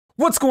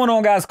What's going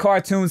on, guys?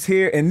 CaRtOoNz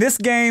here, and this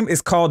game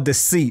is called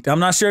Deceit. I'm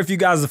not sure if you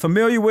guys are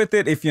familiar with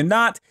it. If you're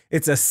not,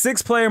 it's a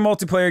 6-player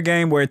multiplayer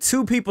game where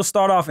 2 people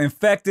start off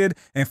infected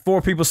and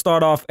 4 people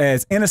start off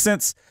as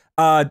innocents.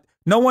 No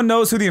one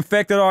knows who the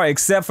infected are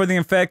except for the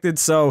infected,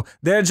 so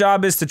their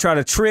job is to try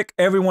to trick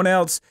everyone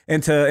else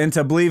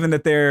into believing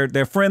that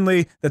they're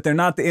friendly, that they're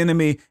not the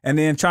enemy, and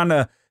then trying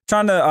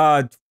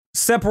to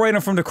separate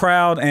them from the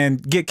crowd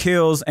and get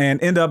kills and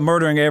end up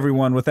murdering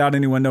everyone without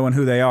anyone knowing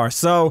who they are.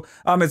 So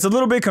it's a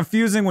little bit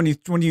confusing when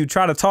you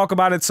try to talk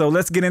about it. So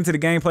let's get into the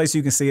gameplay so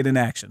you can see it in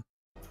action.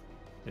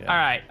 Yeah. All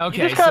right.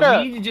 Okay. You just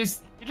so we need to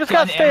you just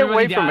gotta stay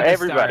away from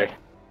everybody.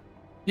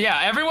 Yeah.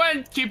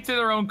 Everyone keep to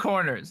their own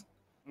corners.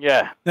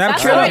 Yeah. I'm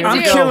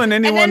killing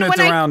anyone that's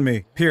around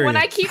me. Period. When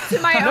I keep to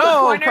my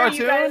own corner,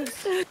 you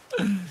guys.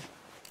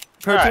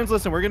 CaRtOoNz,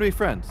 listen, we're gonna be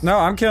friends. No,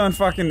 I'm killing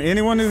fucking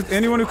anyone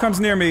who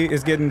comes near me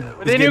is getting.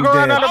 Then you go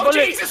around on a bullet.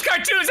 Jesus,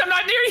 CaRtOoNz, I'm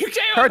not near you,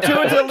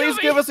 CaRtOoNz, at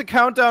least give us a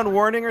countdown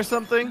warning or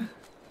something.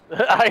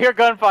 I hear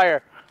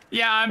gunfire.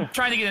 Yeah, I'm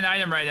trying to get an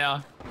item right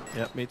now.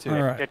 Yep, me too.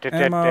 All right.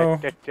 Ammo.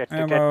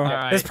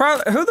 Right. It's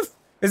probably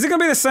is it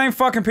gonna be the same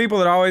fucking people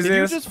that always Did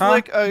is? You just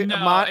flick a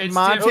Monty?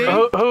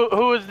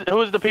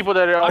 Who is the people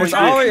that are always?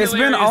 It's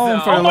been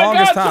Ohm for the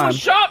longest time. Someone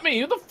shot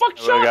me. Who the fuck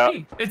shot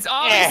me? It's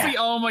obviously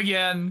Ohm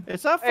again.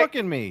 It's not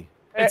fucking me.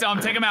 It's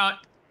take him out.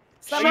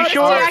 Are you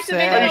sure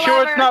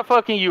it's not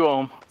fucking you,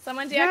 Ohm?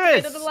 Someone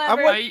deactivated the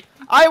lever.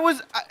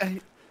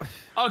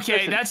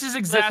 Okay, that's just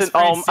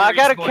exasperating. Listen, I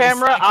got a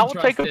camera. I will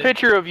take a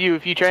picture of you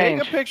if you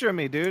change. Take a picture of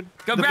me, dude.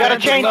 Go grab gotta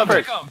change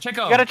first. Check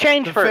you gotta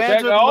change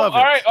first. All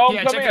right, Ohm,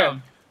 come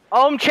here.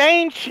 Ohm,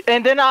 change,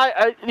 and then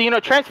I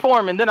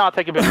transform, and then I'll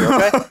take a picture,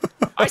 okay?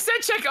 I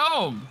said check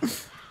Ohm.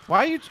 Why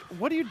are you?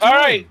 What are you doing? All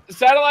right,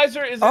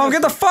 Satellizer is. Oh,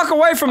 get the fuck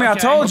away from me! I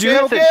told you.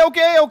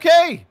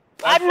 Okay.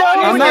 I know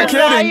I'm not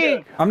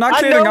kidding. I'm not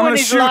kidding. I'm gonna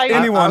shoot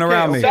anyone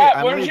around me.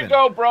 Sat, where did you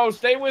go, bro?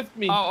 Stay with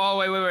me. Oh,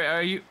 wait.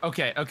 Are you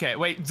okay?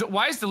 Wait,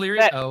 why is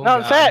Delirious?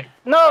 No, Sat.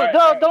 No,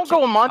 don't go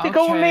with Monty.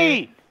 Go with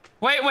me.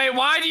 Wait.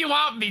 Why do you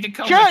want me to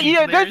come? Sure,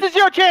 yeah, this is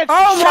your chance.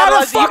 Oh,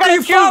 why the fuck are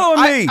you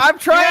following me? I'm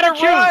trying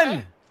to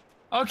run.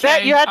 Okay.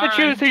 Sat, you have to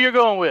choose who you're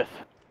going with.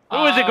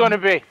 Who is it going to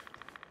be?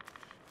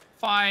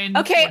 Fine.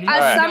 Okay,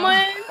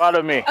 someone.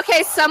 Follow me.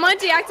 Okay, someone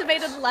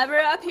deactivated the lever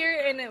up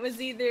here, and it was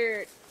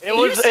either. It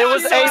was Ava.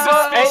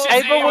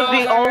 Ava was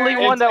the only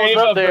one that was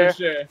up there.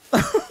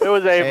 It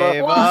was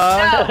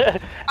Ava.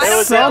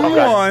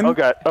 Someone. Oh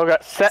god.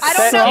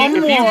 If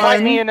you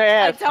bite me in the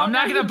ass. I'm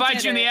not gonna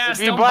bite you in the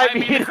ass. If you bite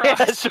me in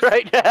the ass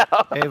right now.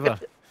 Ava.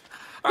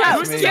 Alright,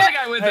 who's the other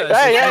guy with us?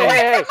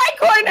 Hey. My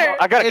corner.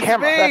 I got a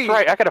camera. That's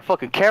right. I got a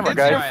fucking camera,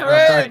 guys.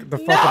 Back the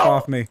fuck up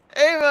off me.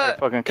 Ava.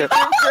 Fucking camera.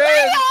 Stop!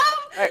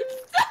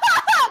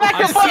 Back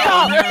the fuck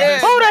up.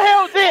 Who the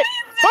hell did?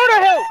 Who the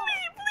hell?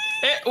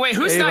 Wait,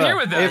 who's not here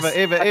with us?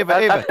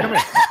 Ava, come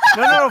here.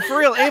 No, for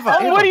real, Ava.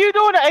 Oh, what are you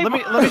doing, Ava? Let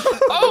me.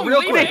 Oh,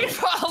 real quick.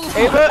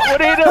 Ava,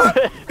 what are you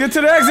doing? Get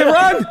to the exit.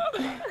 Run!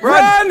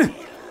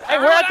 Hey,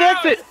 we're at the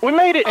exit. We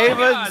made it.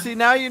 Ava, see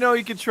now you know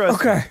you can trust.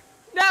 Okay.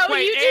 No,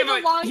 wait, you did Ava,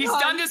 the long he's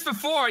con. done this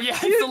before. Yeah,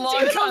 You it's the long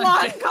did con. the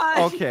long con.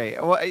 Okay,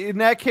 well in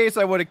that case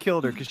I would have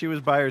killed her because she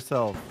was by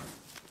herself.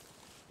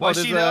 Well,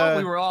 she know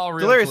we were all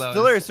real close.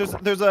 Delirious,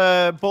 there's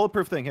a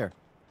bulletproof thing here.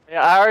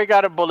 Yeah, I already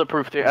got a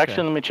bulletproof thing. Okay.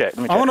 Actually, let me check.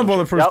 I want a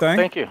bulletproof thing.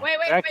 Thank you. Wait,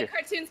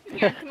 CaRtOoNz,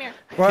 come here.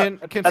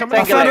 What? Can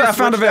somebody I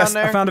found a vest.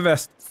 I found a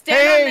vest.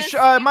 Hey,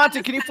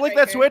 Monty, can you flick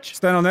that switch?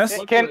 Stand on this.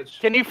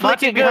 Can you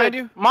flick it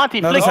good?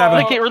 Monty,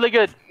 flick it really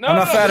good. I'm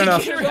not fat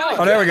enough.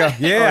 Oh, there we go.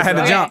 Yeah, I had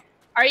to jump.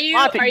 Are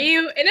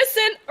you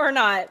innocent or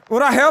not?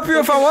 Would I help you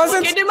if I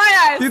wasn't? Get into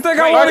my eyes. You think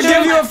I want to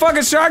give you a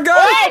fucking shotgun?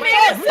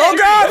 Oh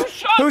God!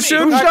 Who's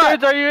shooting?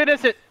 Are you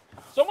innocent?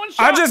 Someone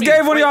shot me. I just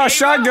gave one of y'all a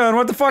shotgun.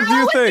 What the fuck do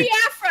you think? The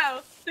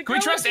afro. Can we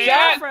trust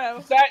Afro?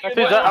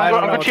 I'm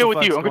gonna chill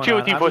with you. I'm gonna chill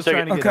with you for a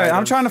second. Okay,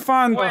 I'm trying to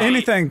find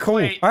anything cool.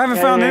 I haven't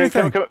found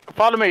anything.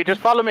 Follow me. Just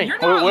follow me.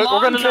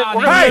 We're gonna live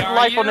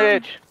life on the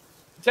edge.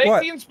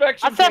 Take the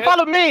inspection. I said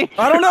follow me.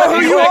 I don't know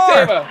who you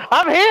are.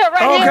 I'm here,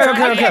 right here.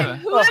 Okay.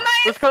 Who am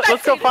I? Let's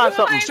go find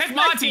something. Check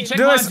Monty.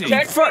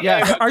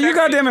 Are you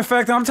goddamn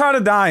infected? I'm tired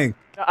of dying.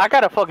 I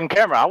got a fucking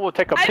camera. I will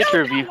take a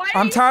picture of you.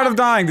 I'm tired of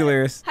dying,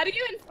 Delirious. How do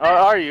you inspect?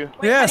 Are you?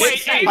 Yes.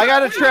 I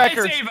got a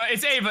tracker.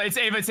 It's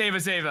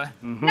Ava.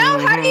 No,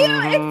 how do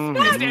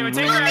you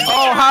inspect?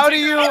 Oh, how do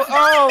you?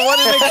 Oh, what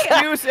an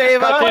excuse,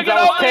 Ava.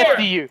 I'll test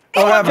you.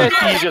 I'll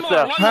test you just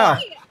How?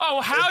 Oh,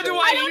 how do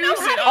I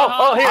use it?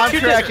 Oh, here, I'm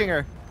tracking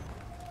her.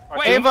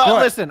 Wait, Ava,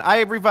 listen,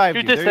 I revived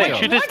you.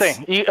 Shoot this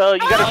thing. You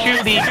gotta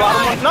shoot the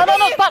bottom one. No,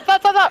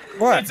 stop.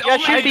 What? You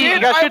gotta shoot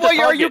the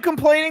target. Are you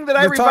complaining that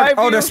I revived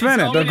you? Oh, they're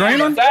spinning. The green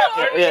one?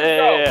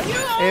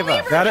 Yeah.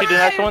 Ava, got it? Shoot the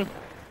next one.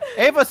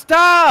 Ava,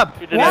 stop!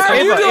 Why are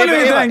you doing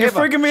anything? You're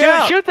freaking me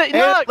out. Shoot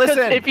the,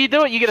 listen. If you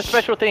do it, you get a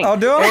special thing. I'll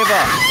do it.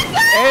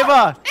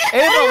 Ava,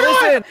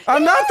 listen.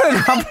 I'm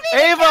nothing.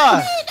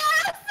 Ava!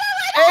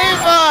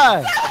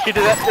 She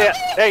did that.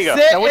 Yeah, there you go.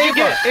 Sit, Now what'd you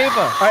get?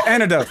 Ava.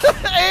 Antidote.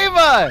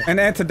 Ava. An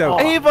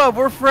antidote. Ava,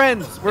 we're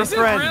friends. We're Is it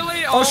friends.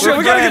 really? Oh shit,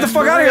 we gotta get the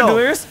fuck out of here,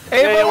 Delirious. Ava,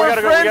 Yeah, we we're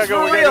gotta go, friends we gotta go,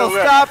 for we gotta real. go, we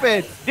gotta Stop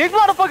it. These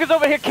motherfuckers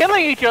over here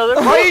killing each other.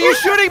 Why are you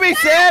shooting me,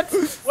 Sad?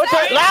 What's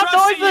that? Loud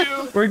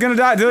noises? We're gonna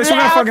die. Delirious, we're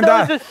gonna Loud fucking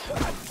die. noises.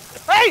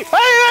 Hey,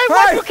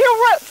 why'd you kill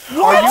Red?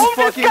 Are you Almost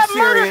fucking got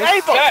murdered. serious?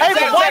 Ava,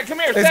 Zach, what? come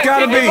here. It's Zach,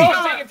 gotta take be.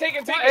 it, take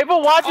it. Ava,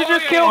 why'd you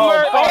just kill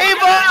Murder?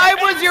 Ava, I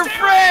was your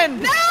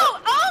friend. No,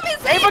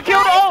 is Ava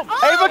killed Ohm.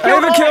 Ava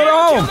killed Ava Ohm. killed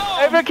Ohm.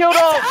 Ava killed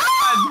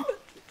Ohm.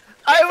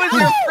 I was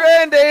your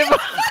friend, Ava.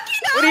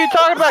 What are you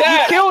talking about?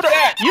 Zach, You killed him.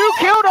 Zach. You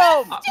killed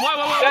him.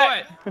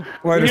 Wait.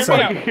 Wait a Hear me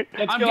second. out.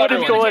 Let's I'm kill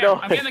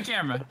everyone. getting the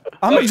camera.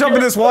 I'm gonna jump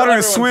in this water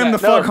and swim the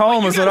fuck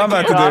home is what I'm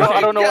about to I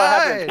do. don't know what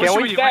happened. What Can should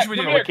we? we do? Zach, What should we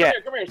come do? here, We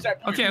can't. come here,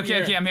 Zach. Okay, I'm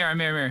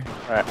here.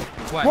 Alright.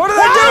 What are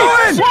they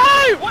doing?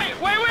 Wait.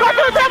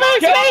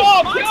 Kill him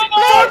all! Kill him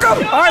all! Fuck 'em!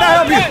 Alright,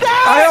 I'll help you.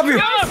 I'll help you.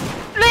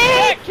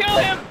 Zach, kill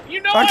him! You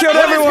know I killed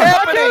what everyone.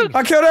 happening?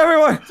 I killed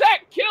everyone.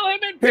 Zach, kill him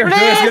and Here,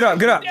 Delirious, get up,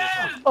 get up.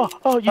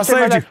 Oh, you I saved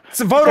my saved you. life.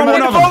 So vote on You one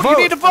need of to them. vote. You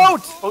need to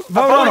vote.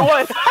 Vote on him.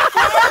 What?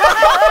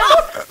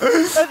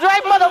 That's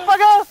right,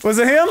 motherfucker. Was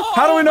it him?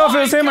 How do we know if it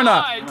was him or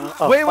not?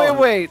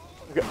 Wait.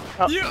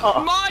 You,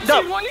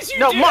 Monty, what did you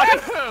No, do?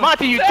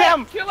 Monty, you Zach,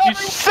 damn, kill you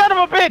everyone. son of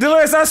a bitch.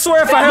 Delirious, I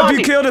swear if I help you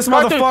Monty, kill this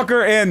CaRtOoNz.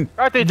 motherfucker and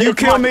CaRtOoNz, you it's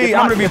kill Monty, me, it's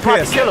I'm gonna be Monty,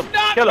 pissed. Kill him.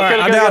 Kill him. Alright,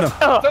 I downed him.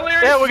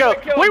 Delirious, There we go.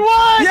 kill him. We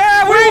won.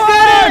 Yeah, we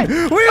won!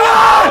 We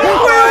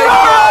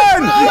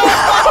won!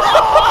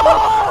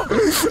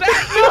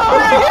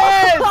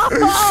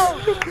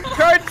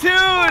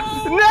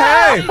 CaRtOoNz.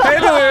 Hey,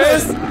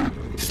 Delirious.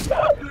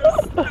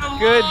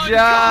 Good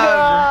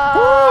job.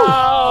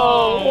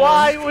 Oh,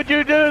 why would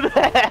you do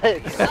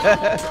that?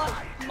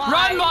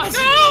 Run, Monty!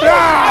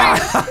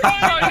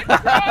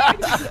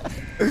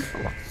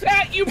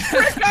 Zach, you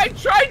prick! I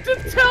tried to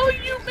tell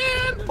you,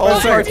 man! Oh,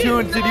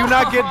 CaRtOoNz, did you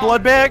not get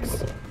blood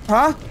bags?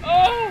 Huh?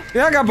 Oh!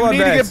 Yeah, I got blood You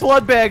need to bags. get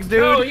blood bags, dude.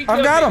 No, he I've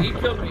killed got me. him.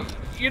 He killed me.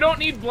 You don't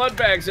need blood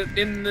bags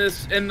in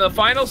the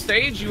final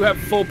stage. You have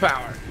full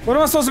power. What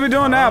am I supposed to be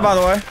doing now, by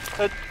the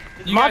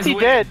way? Monty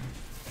dead.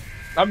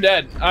 I'm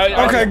dead.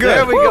 Okay, good.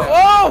 There we go.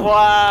 Oh!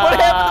 Wow. What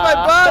happened to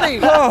my body?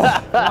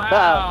 Oh,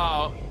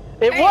 Wow.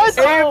 It was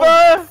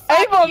Ava.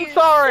 Ava, I'm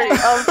sorry.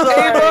 I'm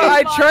sorry. Ava,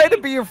 I tried to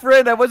be your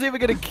friend. I wasn't even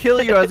gonna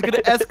kill you. I was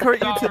gonna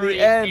escort you to the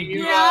end.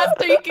 Yeah,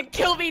 so you could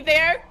kill me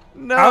there.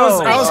 No.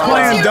 I was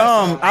playing you.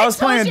 dumb. I was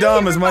told playing you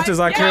dumb you as were much as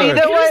I my- could. You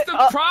know Here's what?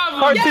 the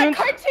problem. Yeah, CaRtOoNz.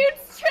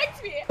 CaRtOoNz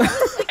tricked me.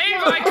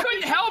 Ava, I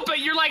couldn't help it.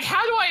 You're like,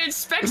 how do I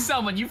inspect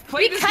someone? You've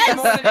played this game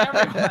more Because-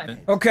 than everyone.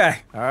 Okay.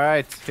 All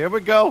right, here we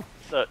go.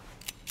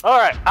 All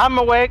right, I'm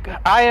awake.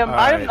 I am.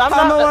 right. I'm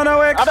I'm not. a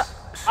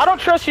 108. I don't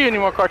trust you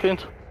anymore,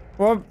 CaRtOoNz.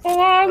 Well,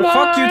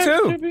 fuck you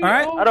too. All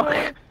right. I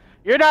don't.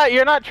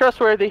 You're not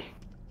trustworthy.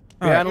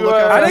 Be on the You,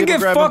 lookout for I didn't people get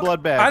grabbing fuck.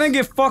 blood bags. I didn't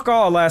get fuck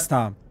all last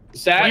time.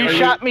 Zach, You are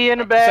shot me in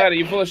the Zach, back. are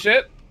you full of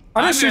shit?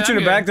 I didn't I'm shoot good, you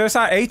in the I'm back. good. This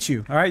I ate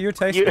you. All right, you're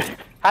tasty.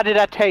 How did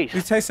that taste?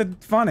 You tasted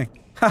funny.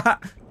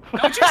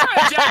 Don't you try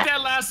to jack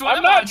that last one.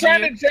 I'm not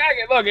trying to jack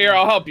it. Look here,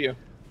 I'll help you.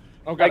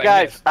 Oh God, Hey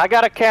guys, I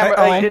got a camera.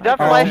 Hey, Hey, did that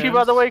flash you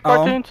by the way,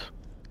 CaRtOoNz?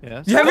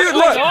 Yes. Have you, What's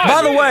look, going on,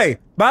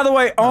 by the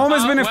way, Ohm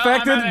has been well, I'm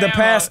infected out of the ammo.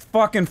 past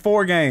fucking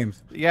 4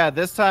 games. Yeah,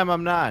 this time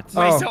I'm not.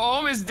 Wait, Oh. so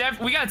Ohm is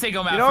we gotta take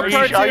him out You know,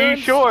 first. Are you CaRtOoNz,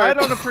 sure? I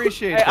don't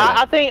appreciate Hey,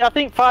 that. I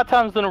think 5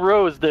 times in a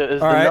row is the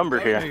All right. number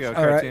There you here. go,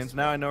 All right. CaRtOoNz.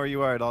 Now I know where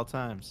you are at all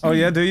times. Oh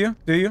yeah, do you?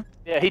 Do you?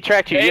 Yeah, he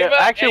tracked you. Yeah,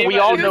 Ava, actually, we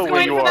Ava, all who's know Who's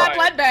where going you for are. that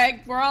blood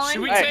bag? We're all in.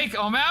 Should we Hey. take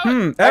Ohm out?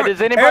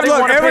 Does anybody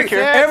want a picture?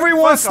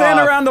 Everyone Fuck stand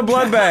off. around the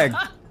blood bag,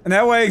 and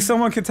that way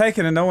someone can take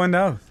it and no one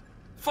knows.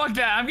 Fuck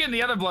that. I'm getting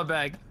the other blood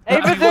bag.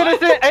 Ava's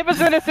innocent.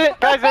 Ava's innocent.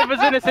 Guys, Ava's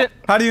innocent.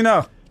 How do you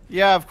know?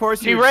 Yeah, of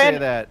course She you would say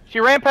ran. that. She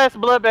ran past the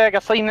blood bag. I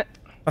seen it.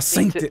 I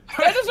synced it.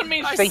 That doesn't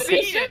mean I she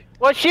see seen it.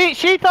 Well,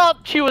 she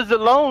thought she was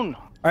alone.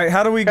 All right,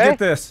 how do we Okay. get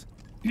this?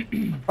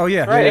 Oh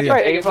yeah, Right, yeah, that's yeah.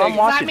 right, Take it, Ava. take I'm it. Does that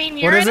watching. mean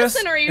you're What is this?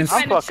 innocent or are you I'm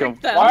trying to fucking-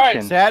 trick them? All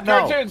right, Sad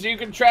no. CaRtOoNz, you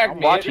can track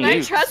me. watching Can I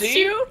you. trust See?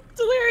 you,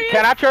 Delirious?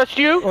 Can I trust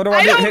you? What do I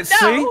I do? don't Hit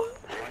C? know.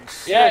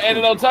 Yeah, and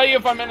it'll tell you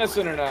if I'm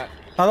innocent or not.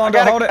 How long I do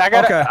I gotta, hold it? I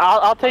gotta, Okay.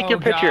 I'll take your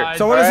Oh, picture. God.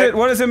 So what does Alright? it?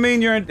 What does it mean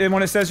you're in,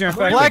 when it says you're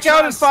infected?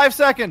 Blackout in 5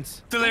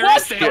 seconds.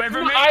 Delirious, stay away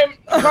from me. I'm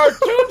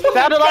CaRtOoNz.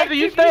 Sounded like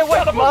you stay away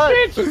son of from a us.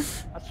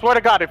 bitch. I swear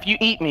to God, if you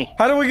eat me.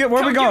 How do we get?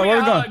 Where are we Come going? give Where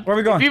are me we a going? hug. Where are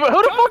we going? Who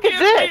the fuck Give is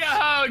me this? a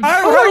hug.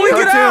 How do we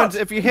get out? CaRtOoNz,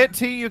 if you hit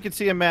T, you can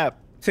see a map.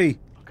 T.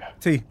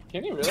 T.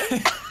 Can you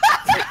really?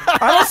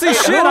 I don't see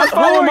shit. I'm Who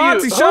following are you?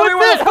 Monty. Who Show is me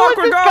where the this? Who fuck is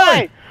we're this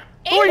going. guy?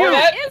 Who are Ava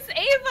you? is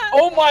Ava.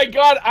 Oh my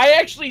God! I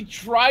actually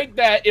tried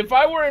that. If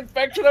I were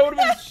infected, I would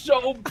have been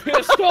so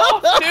pissed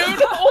off,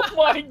 dude. Oh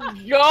my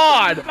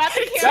God! About to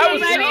kill That me,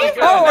 was buddy. really good.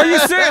 Oh, are you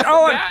serious?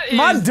 Oh, That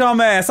my is-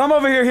 dumb ass. I'm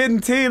over here hitting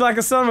T like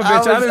a son of a I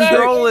bitch. I was didn't think.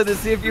 trolling to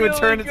see if you would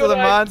Really turn into the good.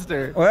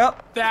 monster. Well,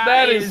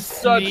 That is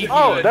such sneaky.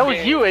 Oh, that was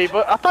man. you,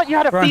 Ava. I thought you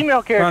had a Run.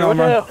 female character. Run, What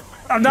the run. hell?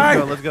 I'm Let's go,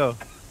 dying. let's go.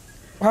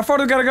 How far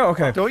do we gotta go?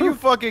 Okay. Don't you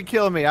fucking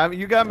kill me.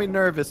 You got me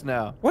nervous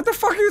now. What the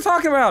fuck are you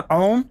talking about,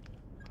 Ohm?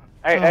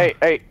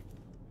 Hey.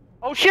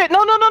 Oh shit! No!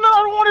 I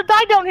don't want to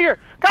die down here,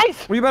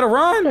 guys. Well, you better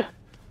run.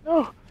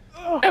 No.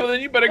 Well,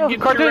 then you better get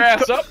your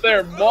ass up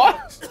there, boy.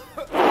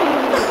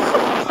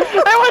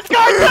 It was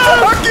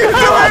CaRtOoNz! Fuck you,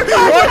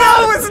 Delirious!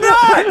 No, it's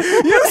not!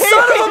 You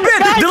son of a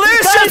bitch!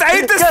 Delirious just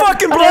ate this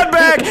fucking blood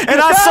bag, and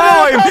I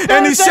saw him,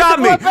 and he shot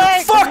me.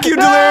 Fuck you,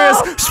 Delirious!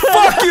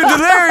 Fuck you,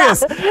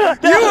 Delirious!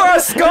 You are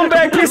a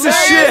scumbag piece of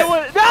shit!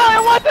 No,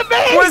 it wasn't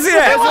me! Where's he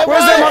at?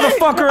 Where's that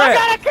motherfucker I at?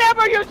 got a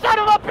camera, you son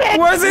of a bitch!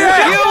 Where's he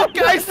at?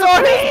 I saw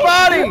his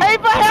body.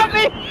 Ava, help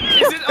me!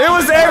 It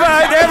was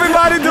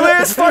everybody.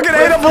 Delirious fucking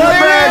ate a blood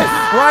bag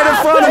right in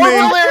front of me.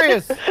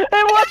 Hilarious.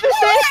 It wasn't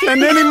me! And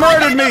then he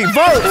murdered me.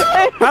 Vote!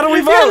 How do we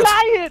You're vote?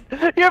 lying!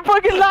 You're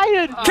fucking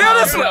lying! Kill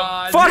this!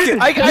 God. Fuck it!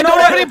 I You know don't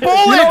what? have any You know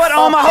what,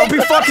 bullets. I hope he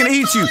fucking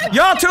eats you.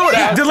 Y'all too.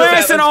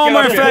 Delirious and let's Om go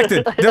are here.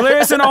 infected.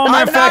 Delirious and Om are I'm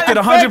not infected.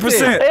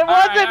 100%. It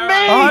wasn't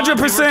me!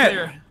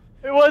 100%.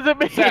 It wasn't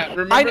me! Zach,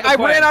 remember I the plan.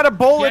 ran out of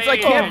bullets. Yeah, I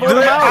yeah, can't yeah. vote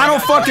him I out.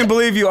 don't fucking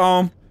believe you,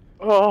 Om.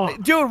 Oh,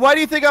 Dude, why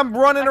do you think I'm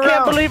running I around?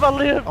 can't believe I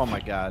lived! Oh my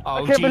god.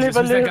 Oh, can't believe Jesus,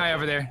 I who's that lived. guy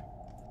over there?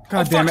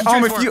 God Oh, damn it. fuck,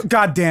 Om, he's if you.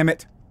 God damn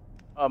it.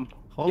 Hold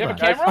You have on. a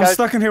camera? I'm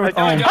stuck in here with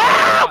Om.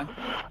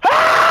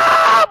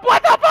 Ah!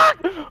 What the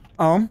fuck?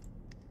 Om?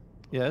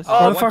 Yes. Where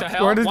the what fuck? the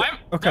hell? Where did? Why-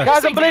 Okay.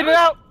 Guys, I'm bleeding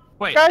out!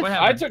 Wait, Guys, what I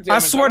happened? took I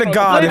damage. swear to don't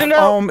know. God, Bleeding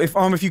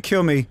out. if you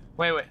kill me.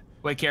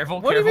 Wait, careful,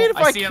 What do you mean if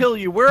I see him. kill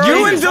you? Where are You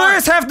you? and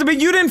Delirious have to be.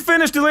 You didn't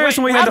finish Delirious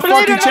Wait, when we had I'm the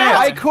fucking bleeding out.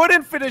 I chance.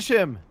 couldn't finish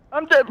him.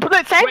 I'm dead.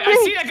 Thank Wait, I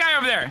see me! that guy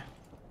over there.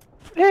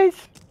 Please!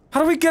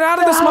 How do we get out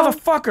of this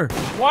motherfucker?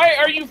 Why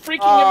are you freaking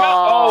him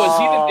out?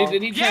 Oh,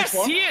 did he Yes,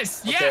 transform? he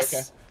is. Yes.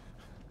 okay.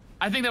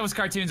 I think that was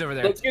CaRtOoNz over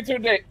there. Let's get to a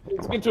date.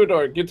 Let's get to a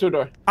door. Get to a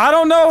door. I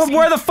don't know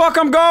where the fuck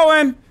I'm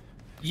going.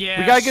 Yeah,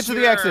 We gotta get to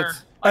the sure.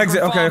 exits. Like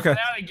Exit, we're okay, falling okay.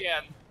 down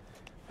again.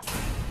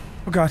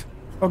 Oh god.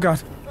 Oh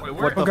god. Wait,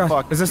 What Oh the god.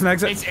 fuck? Is this an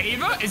exit? It's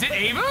Ava? Is it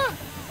Ava?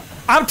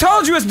 I've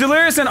told you it's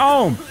Delirious and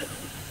Om.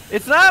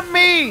 It's not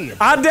me.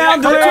 I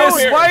downed Yeah, Delirious.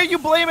 here. Why are you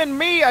blaming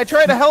me? I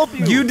tried to help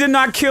you. You did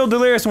not kill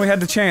Delirious when we had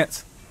the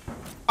chance.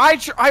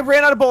 I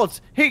ran out of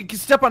bullets. Hey,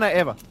 step on that,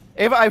 Ava.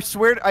 Ava, I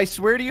swear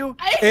to you.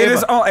 It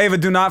is Om. Ava,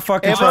 do not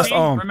fucking Ava, trust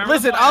Om. Remember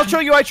Listen, the I'll plan? show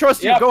you I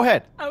trust you. Yep. Go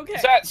ahead. Okay.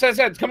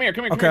 Sad, come here,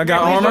 come here. Okay, I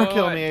got Please armor. don't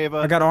kill me, Ava.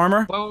 I got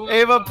armor. Wait,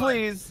 Ava, wait.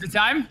 please. The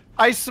time?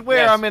 I swear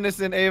Yes. I'm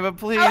innocent, Ava.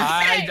 Please.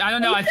 I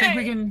don't know. I think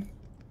we okay. can.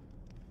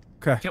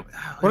 Okay.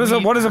 What is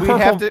it? What is it? We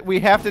Purple.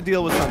 have to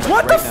deal with something.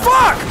 What the right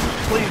now. fuck?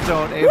 Please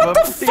don't, Ava. What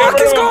the fuck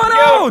is going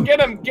on? Get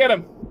him, get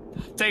him.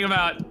 Take him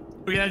out.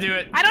 We gotta do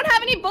it. I don't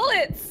have any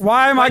bullets.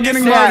 Why am I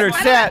getting Sat, murdered? I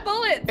don't Sat. have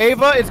bullets.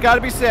 Ava, it's gotta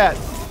be Sat.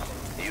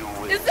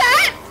 Is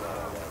that?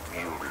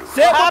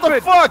 Sat, what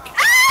the fuck?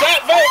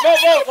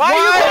 Vote. Why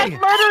are you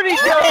guys murdering each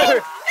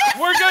other?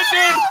 We're good,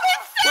 dude.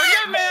 We're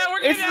good, man. We're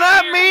good. It's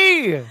not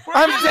me.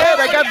 I'm dead.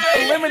 I got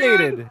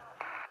eliminated.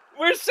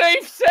 We're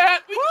safe,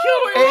 Sat. We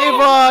killed him.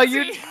 Ava,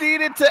 you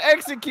needed to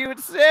execute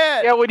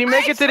Sat. Yeah, when you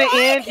make it to the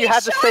tried, end, you he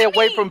have to shot stay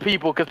away me. from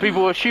people because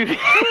people will shoot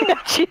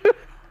at you.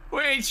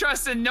 We ain't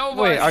trusting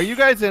nobody. Wait, are you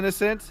guys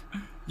innocent?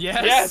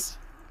 Yes. Yes.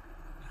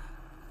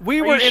 We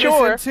Are were you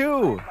sure? innocent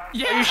too.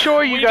 Yeah. Are you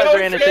sure you We guys don't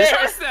are innocent? care.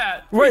 Trust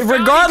that. Wait, We found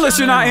regardless, each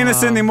you're other. not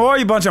innocent anymore,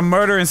 you bunch of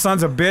murdering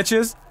sons of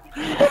bitches.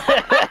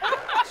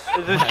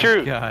 This is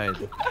true. God.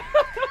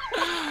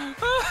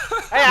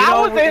 Hey, I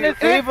was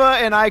innocent. Ava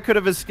and I could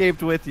have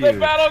escaped with The you.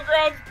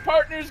 Battlegrounds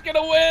partner's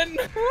gonna win.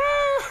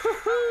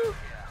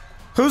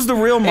 Who's the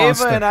real Ava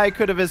monster? and I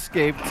could have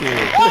escaped too.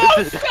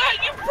 Oh, Sat,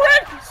 you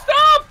prick!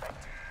 Stop!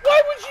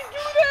 Why would you do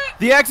that?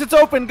 The exit's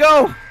open.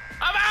 Go.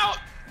 I'm out.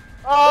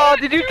 Oh,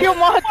 did you kill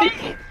Monty?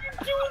 Do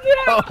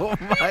that? Oh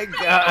my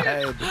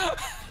God.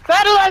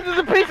 Satellite is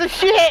a piece of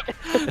shit.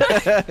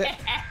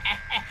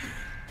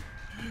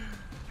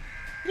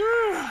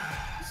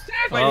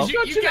 Sat, Well-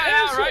 You got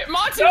out, right?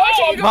 Monty, No, why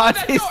can't you go out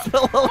that Monty's door?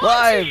 still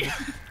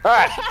alive. All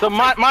right, so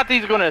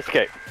Monty's gonna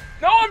escape.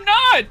 No, I'm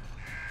not. What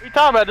are you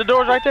talking about? The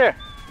door's right there.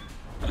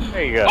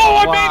 There you go. Oh,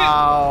 I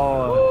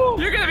Wow.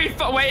 You're gonna be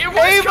wait, it was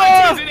Ava!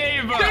 CaRtOoNz and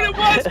Ava. made it. Dude, it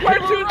was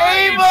CaRtOoNz.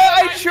 Ava,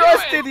 I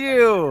trusted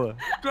you.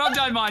 Well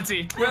done,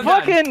 Monty. Well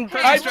Fucking-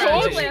 done. I Great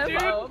told strategy. you,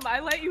 dude. I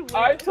let you win.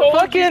 I told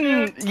Fucking,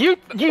 you. you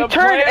The turned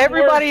plan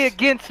everybody works.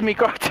 against me,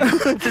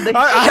 CaRtOoNz. and they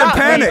I shot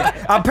me.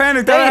 panicked. I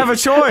panicked. I didn't have a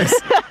choice.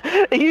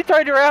 And you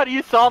turned around,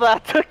 you saw that I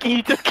took you,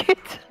 you took it.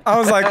 I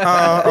was like,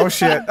 oh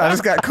shit. I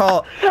just got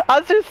caught.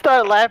 I just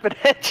started laughing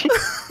at you.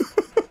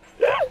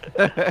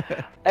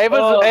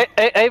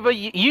 Ava,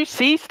 you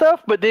see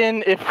stuff, but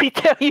then if we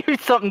tell you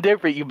something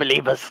different, you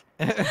believe us.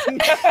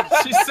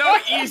 She's so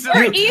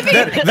easily.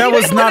 That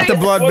was not the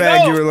blood Well,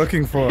 bag no. you were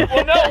looking for.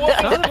 Well, no,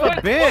 what Son of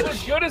a bitch.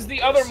 was good is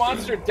the other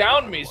monster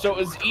downed me, so it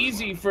was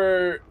easy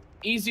for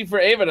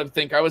Ava to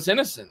think I was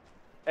innocent.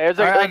 There's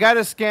a, I got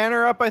a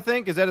scanner up, I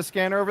think. Is that a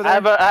scanner over there?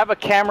 I have a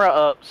camera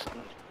up. It's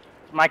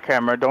my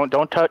camera.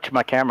 Don't touch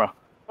my camera.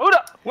 Hold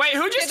up. Wait,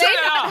 who Did just they turned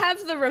it not off? have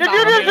the you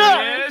revolver? did it.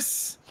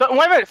 Yes. So,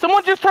 wait a minute.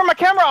 Someone just turned my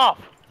camera off.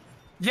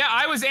 Yeah,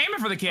 I was aiming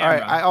for the All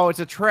right. camera. Oh, it's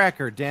a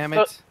tracker. Damn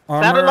it.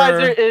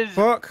 Satellizer is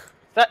book.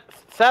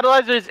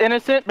 Satellizer is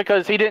innocent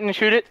because he didn't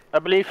shoot it, I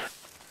believe.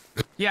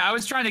 Yeah, I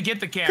was trying to get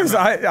the Because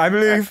camera. I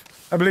believe.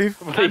 I believe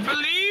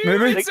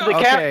Maybe. it's The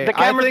Okay,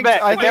 camera's I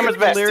back. think The camera's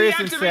back. Delirious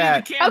and deactivated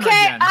Sat. the camera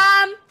Okay, again.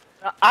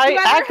 I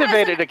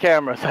activated the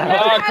cameras.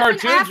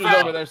 CaRtOoNz was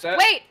over there, Seth.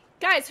 Wait,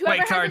 guys,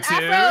 whoever has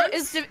an afro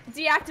is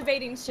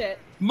deactivating shit.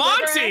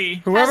 Monty!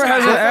 Whoever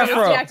has an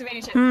afro. Is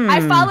deactivating shit.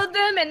 I followed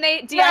them and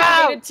they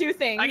deactivated 2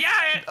 things. I got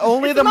it!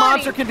 Only the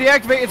monster can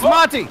deactivate. It's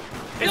Monty.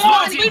 It's No,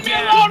 Monty leave me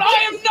again. alone!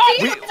 I am not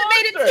the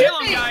Deactivated monster! Kill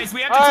him, guys.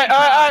 We have to All take him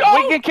right. out.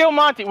 We can kill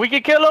Monty. We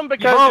can kill him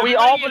because Vote. we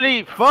all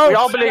believe. Vote. We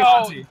all believe.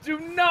 No, Monty. do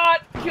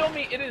not kill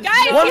me. It is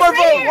Guys, not- One he's more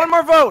right vote. here. One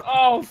more vote.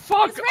 Oh,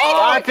 fuck He's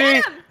off. right here.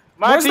 Monty. Get him.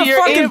 Where's the Monty, you're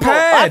fucking evil.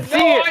 pad? I see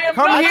No, it. I am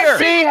Come not. here.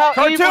 See how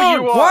evil CaRtOoNz.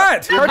 you are.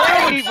 What? You're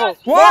CaRtOoNz. evil.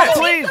 What?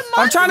 Please.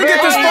 I'm trying to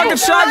get this Hey, fucking hey,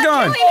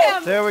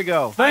 shotgun. There we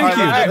go. Thank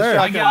you. Alright, There.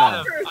 I shotgun got now.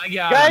 him. I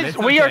got him. Guys, It's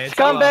we okay. are It's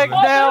all scumbags over.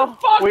 now.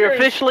 We are Motherfuckers.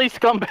 officially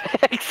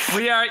scumbags.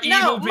 We are evil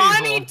No, people.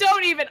 Monty,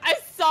 don't even. I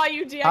saw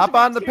you deactivate. Hop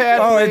on the 2 pad.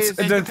 Oh, Please. it's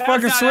the The pad's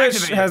fucking not switch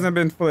activated. hasn't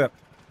been flipped.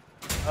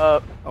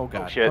 Oh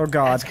god. Shit. Oh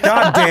god.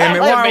 God damn it.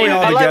 Why are we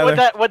all I like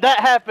together? when that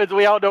happens,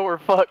 we all know we're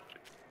fucked.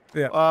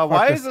 Yeah.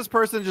 Why fuck is this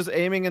person just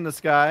aiming in the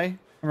sky?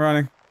 I'm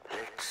running.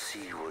 Let's see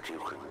what you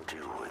can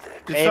do with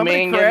it. Did somebody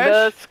Aiming in crash?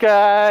 the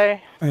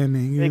sky.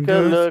 Aiming in Take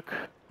a the- look.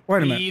 Wait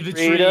a Be minute.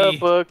 the Read a tree.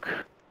 book.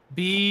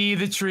 Be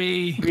the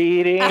tree.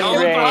 Reading Don't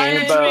find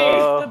the The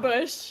rainbow.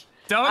 bush.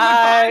 Don't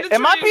find the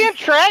Am I tree. being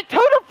tracked? Who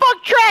the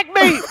fuck tracked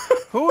me?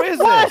 Who is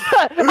What?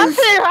 this? I'm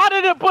sitting out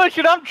in the bush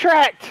and I'm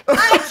tracked.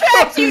 I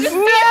tracked you to see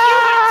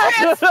if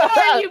you would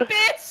transform, you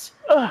bitch.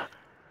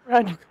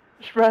 Run.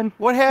 Just run.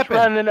 What Just happened?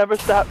 run and never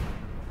stop.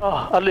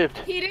 Oh, I lived.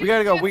 He didn't We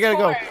gotta go, we gotta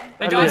go. transform.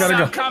 They We don't gotta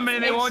stop go. coming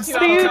and they won't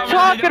stop What are you coming.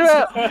 talking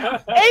about?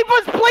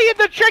 Ava's playing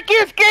the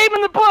trickiest game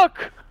in the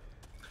book.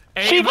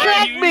 She Ava,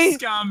 tracked you me.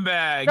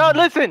 scumbag. No,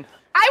 listen.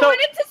 I So-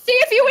 wanted to see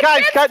if you would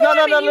Guys, transform.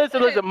 no, and you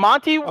listen. didn't.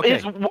 Monty Okay.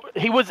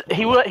 he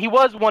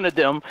was one of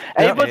them.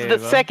 Yeah. Ava's the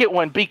Ava. second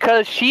one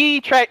because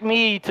she tracked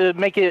me to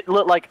make it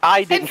look like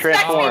I didn't Inspect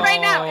me transform. right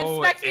now.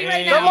 Inspect me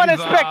right now. Someone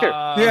inspect her.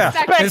 Yeah.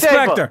 Inspector.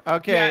 Inspector.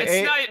 Okay. Yeah,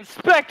 it's not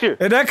Inspector.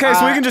 In that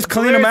case, we can just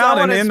clean them Delirious, I out and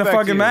wanna end the inspect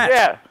fucking you. match.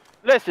 Yeah.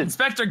 Listen.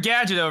 Inspector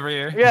Gadget over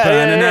here.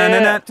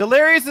 Yeah.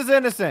 Delirious is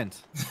innocent.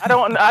 I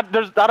don't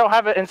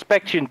have an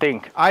inspection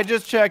thing. I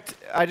just checked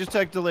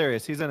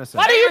Delirious. He's innocent.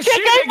 Why do you Ava, check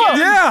shoot Ava?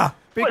 Yeah.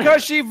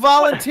 Because she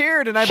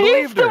volunteered and I She's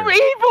believed the her.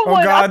 evil Oh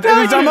one. god.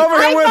 I'm I'm over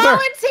I here with her.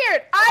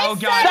 volunteered. I Oh,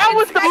 said God. That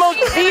was the most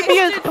inspect me and you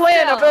devious stood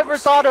plan still. I've ever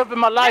thought of in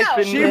my life. No.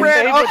 And She and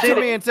ran Ava up did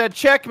to me it. and said,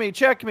 check me,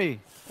 check me.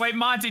 Wait,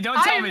 Monty,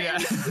 don't tell me I'm-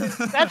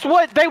 that. That's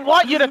what they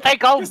want you to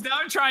think. Oh, Because now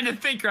I'm trying to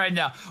think right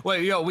now.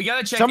 Wait, yo, we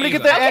gotta check Somebody Ava.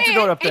 get that Okay,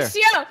 antidote up there.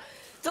 HCO.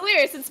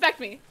 Delirious, inspect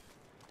me.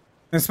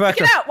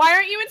 Inspector. Get out. Why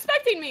aren't you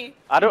inspecting me?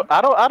 I don't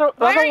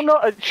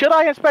know. Should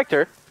I inspect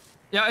her?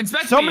 Yeah,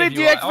 inspect Somebody me if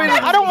you want.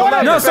 deactivated I don't want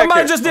to No, inspect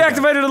somebody her. just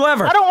deactivated the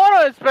lever. I don't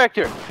want to inspect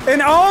her.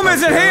 And Ohm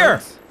isn't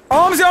here.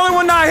 Ohm's the only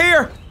one not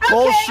here.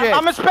 Bullshit.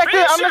 I'm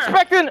inspecting.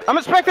 I'm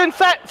inspecting.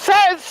 Sat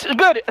is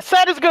good.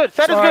 Sat is good.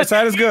 Sat is All right, good.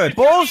 that is good.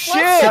 Bullshit.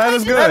 That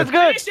is That is good.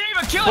 good. Finish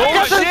Ava, kill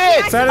Bullshit.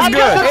 Ava. That is I good.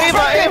 just- Ava.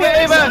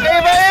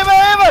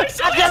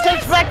 I just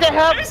inspected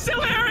him. It's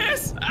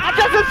hilarious. I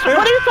just. What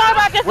are you talking about?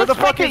 I just Where the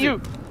fuck inspected is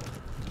you.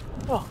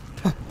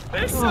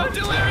 It's so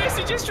delirious.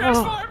 He just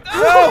transformed.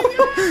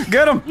 Oh,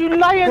 get him. You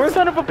lying Where's-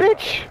 son of a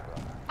bitch.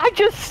 I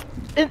just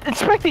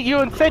inspected you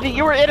and said that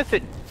you were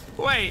innocent.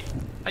 Wait.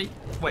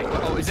 Wait.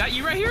 Oh, is that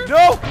you right here?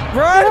 No.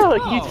 Run.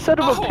 Oh, you son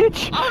of a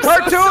bitch. I'm so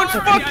CaRtOoNz,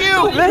 sorry. fuck I you.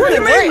 thought Listen, What do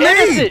you we're mean, me?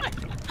 innocent.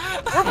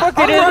 We're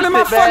fucking I'm running my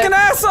innocent, man. fucking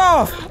ass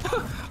off.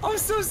 I'm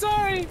so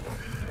sorry.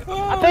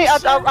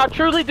 I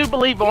truly do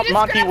believe just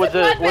Monty grabbed was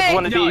the blood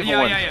one of the evil Yeah.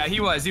 ones. He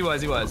was.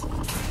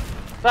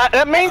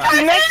 That means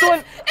the next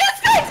one.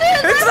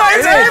 It's not.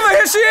 It's Ava.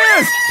 Here she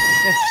is.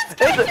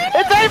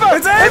 It's Ava.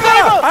 It's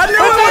Ava. I knew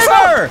it was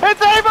her.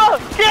 It's Ava.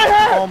 Get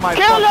her. Oh my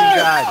Kill fucking her.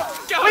 god.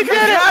 We did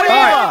it. All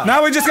right.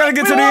 Now we just gotta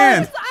get to the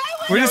end.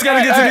 We just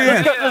gotta get to the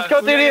end. Let's go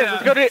to the end.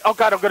 Let's go to the end. Oh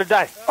god, I'm gonna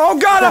die. Oh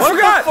god, I What the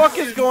forgot. fuck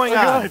is going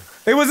on?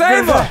 It was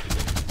Ava.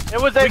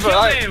 It was We Ava. killed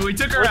All him. right. We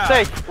took her We're out.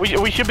 safe.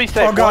 We should be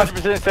safe. Oh, God.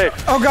 100% safe.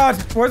 Oh god,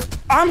 what?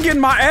 I'm getting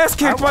my ass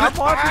kicked. I'm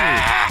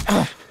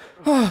watching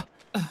you.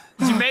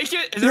 Did you make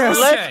it? Is Yes.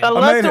 everyone okay?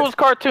 Unless made it it. was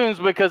CaRtOoNz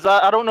because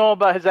I don't know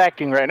about his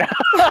acting right now.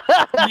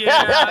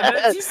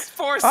 Yeah, he's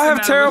forcing I have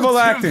that a terrible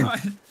little too acting. much.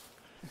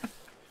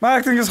 My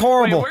acting is Wait,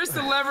 horrible. where's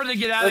the lever to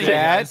get out of here?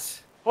 That.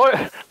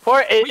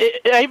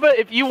 Ava,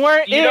 if you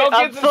weren't You in don't it,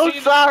 I'm get to so see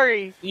the-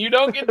 sorry. You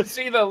don't get to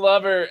see the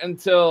lever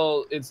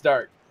until it's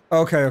dark.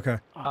 Okay.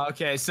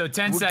 Okay, so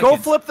 10 seconds. Go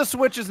flip the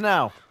switches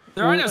now.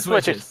 There are no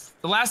Switches. switches.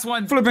 The last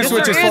one. Flipping Yes,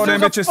 there switches is. for them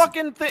There's a bitches.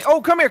 fucking thing. Oh,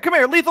 come here.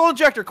 Lethal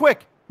injector,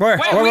 quick. Where?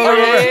 Wait, Wait, we wait,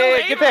 gotta wait, wait. kill Ava,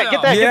 Get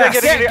though. that.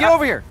 Yes. Get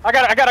over here. I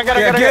got it. Yeah,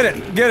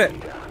 get it.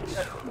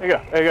 There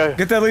you go.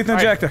 Get that lethal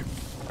injector.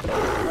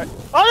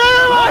 Oh, no,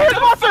 here's the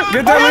monster.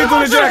 Get that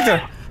lethal injector.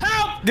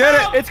 Help! Get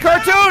it. It's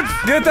CaRtOoNz.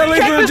 Get that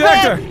lethal his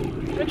injector.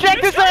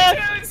 Inject his ass.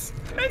 CaRtOoNz!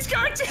 It's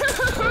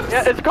CaRtOoNz!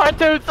 Yeah, it's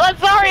CaRtOoNz. I'm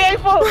sorry,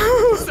 Ava.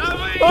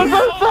 Somebody I'm so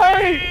help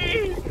sorry.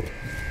 me!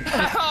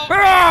 Help!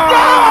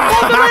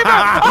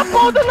 Ah! I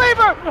pulled the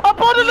lever.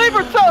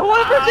 So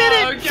whoever did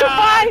Oh, it, God.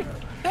 survive.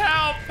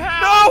 Help!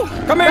 No.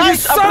 Come here, you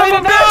Guys, son of a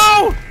bleeding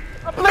bitch!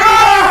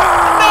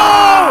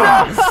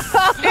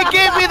 It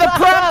gave me the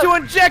prompt to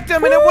inject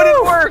him and it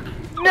wouldn't work.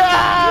 No!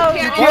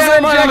 Why's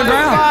everybody on the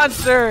ground?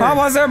 Monster.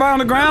 Why's everybody on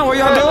the ground? What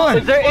y'all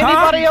doing? Is there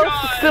anybody else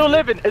still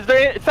living? Is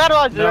there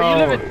Satellizer? Are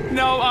you living?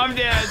 No, I'm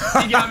dead.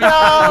 You got me.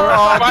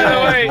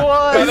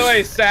 By the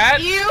way,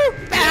 Sat. You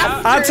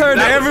bastard. I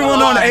turned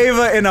everyone on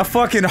Ava in a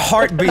fucking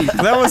heartbeat.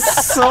 That was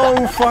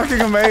so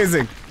fucking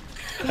amazing.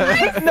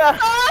 No.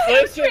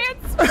 Listen,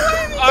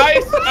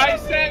 I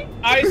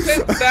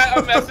sent Sat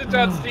a message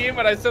on Steam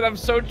and I said I'm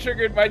so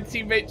triggered my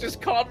teammate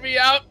just called me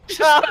out.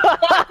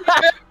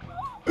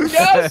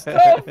 Just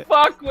to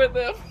fuck with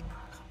him.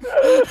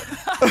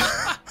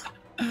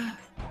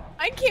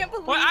 I can't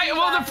believe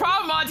well, the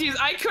problem, Monty, is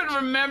I couldn't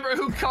remember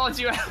who called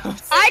you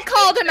out. I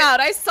called him out.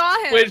 I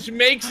saw him. Which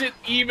makes it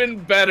even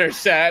better,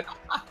 Sat.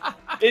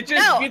 It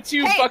just gets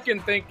you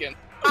fucking thinking.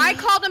 I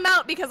called him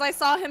out because I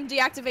saw him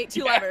deactivate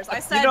 2 levers. I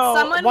said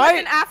someone with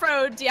an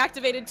afro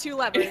deactivated 2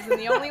 levers, and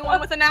the only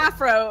one with an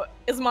afro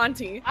is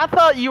Monty. I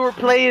thought you were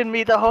playing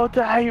me the whole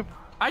time.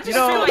 I just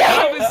feel like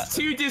I was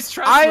too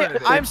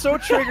distrustworthy. I'm so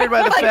triggered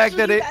by the fact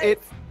that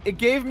it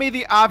gave me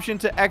the option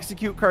to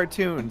execute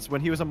CaRtOoNz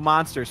when he was a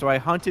monster, so I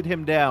hunted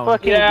him down.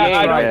 Fucking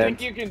I don't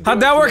think you can. How'd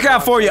that work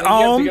out for you,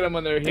 Ohm? It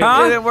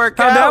didn't work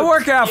out. How'd that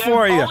work out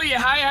for you? Only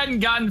if I hadn't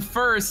gotten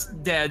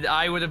first dead,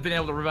 I would have been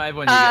able to revive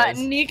one of you guys.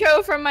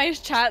 Nico from my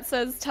chat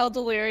says, tell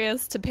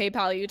Delirious to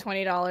PayPal you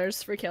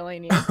 $20 for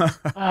killing you.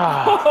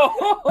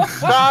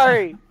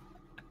 Sorry.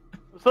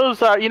 So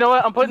sorry. You know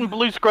what? I'm putting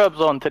blue scrubs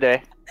on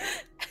today.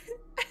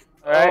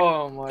 All right.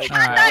 Oh my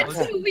God.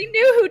 We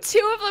knew who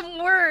 2 of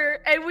them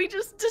were, and we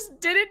just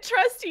didn't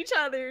trust each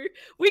other.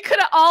 We could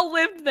have all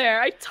lived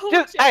there. I told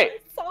you. Hey, I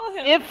saw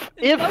him. If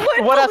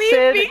what I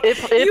said,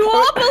 if you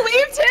all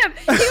believed him,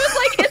 he was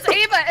like, "It's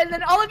Ava," and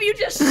then all of you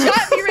just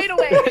shot me right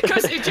away.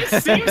 Because it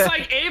just seems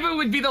like Ava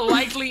would be the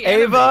likely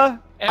enemy. Ava,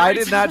 I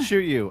did not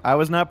shoot you. I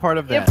was not part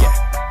of that.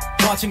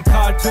 Watching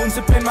CaRtOoNz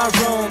up in my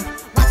room.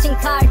 Watching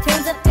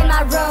CaRtOoNz up in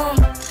my room.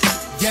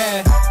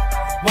 Yeah.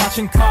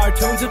 Watching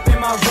CaRtOoNz up in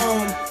my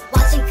room.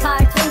 Watching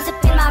CaRtOoNz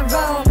up in my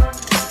room.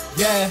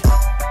 Yeah.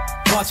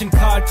 Watching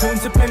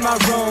CaRtOoNz up in my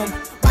room.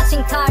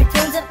 Watching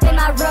CaRtOoNz up in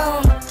my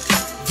room.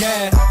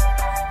 Yeah.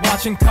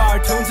 Watching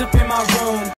CaRtOoNz up in my room.